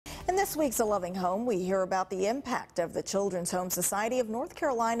this week's A Loving Home, we hear about the impact of the Children's Home Society of North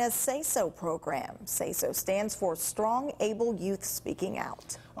Carolina's Say So program. Say So stands for Strong, Able Youth Speaking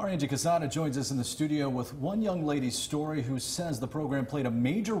Out. Our Angie Casada joins us in the studio with one young lady's story who says the program played a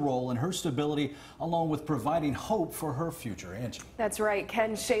major role in her stability, along with providing hope for her future. Angie. That's right,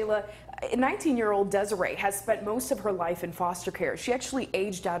 Ken. Shayla, 19-year-old Desirea has spent most of her life in foster care. She actually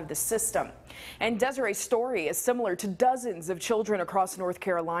aged out of the system. And Desiree's story is similar to dozens of children across North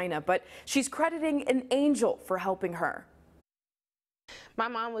Carolina, but she's crediting an angel for helping her. My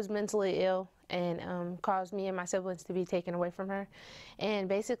mom was mentally ill and caused me and my siblings to be taken away from her. And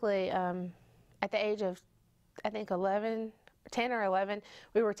basically, at the age of, I think 10 or 11,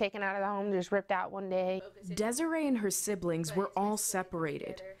 we were taken out of the home, just ripped out one day. Desirea and her siblings were all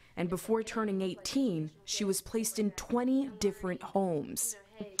separated. And before turning 18, she was placed in 20 different homes.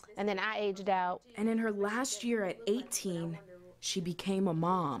 And then I aged out. And in her last year at 18, she became a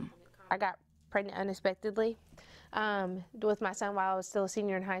mom. I got pregnant unexpectedly with my son while I was still a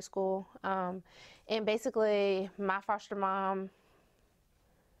senior in high school. And basically, my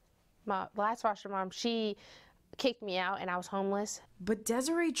last foster mom, she kicked me out and I was homeless. But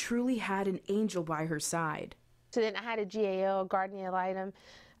Desirea truly had an angel by her side. So then I had a GAL, a guardian ad litem.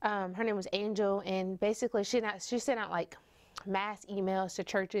 Her name was Angel, and basically she sent out like mass emails to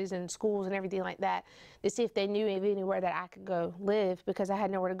churches and schools and everything like that to see if they knew of anywhere that I could go live, because I had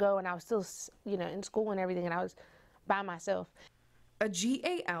nowhere to go and I was still, in school and everything, and I was by myself. A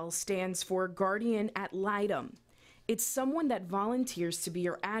GAL stands for guardian ad litem. It's someone that volunteers to be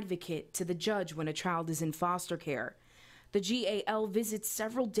your advocate to the judge when a child is in foster care. The GAL visits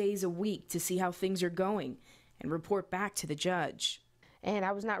several days a week to see how things are going and report back to the judge. And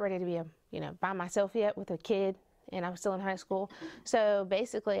I was not ready to be, by myself yet with a kid, and I was still in high school. So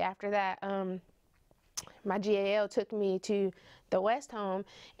basically after that, my GAL took me to the West home,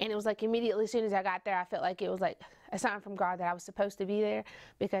 and it was like immediately as soon as I got there, I felt like it was like a sign from God that I was supposed to be there,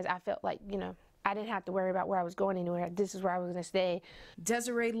 because I felt like, I didn't have to worry about where I was going anywhere. This is where I was going to stay.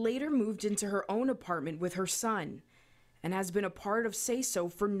 Desirea later moved into her own apartment with her son and has been a part of Say So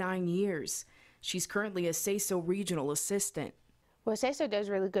for 9 years. She's currently a Say So regional assistant. Well, Say So does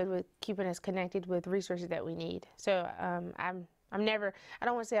really good with keeping us connected with resources that we need. So I don't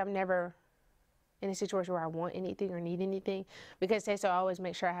want to say I'm never in a situation where I want anything or need anything, because Say So always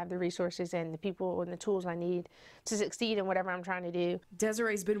makes sure I have the resources and the people and the tools I need to succeed in whatever I'm trying to do.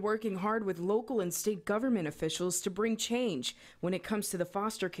 Desiree's been working hard with local and state government officials to bring change when it comes to the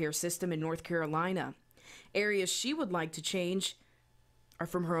foster care system in North Carolina. Areas she would like to change are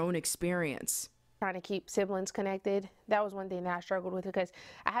from her own experience. Trying to keep siblings connected. That was one thing that I struggled with, because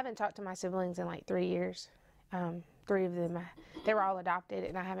I haven't talked to my siblings in like 3 years. 3 of them, they were all adopted,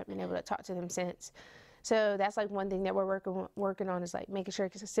 and I haven't been able to talk to them since. So that's like one thing that we're working on, is like making sure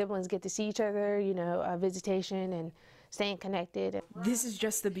siblings get to see each other, visitation and staying connected. This is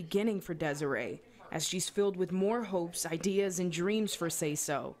just the beginning for Desirea, as she's filled with more hopes, ideas, and dreams for Say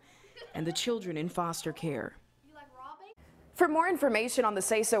So and the children in foster care. For more information on the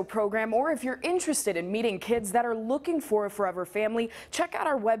Say So program, or if you're interested in meeting kids that are looking for a forever family, check out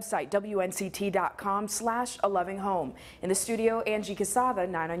our website, WNCT.com/aloving home. In the studio, Angie Casada,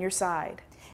 9 on your side.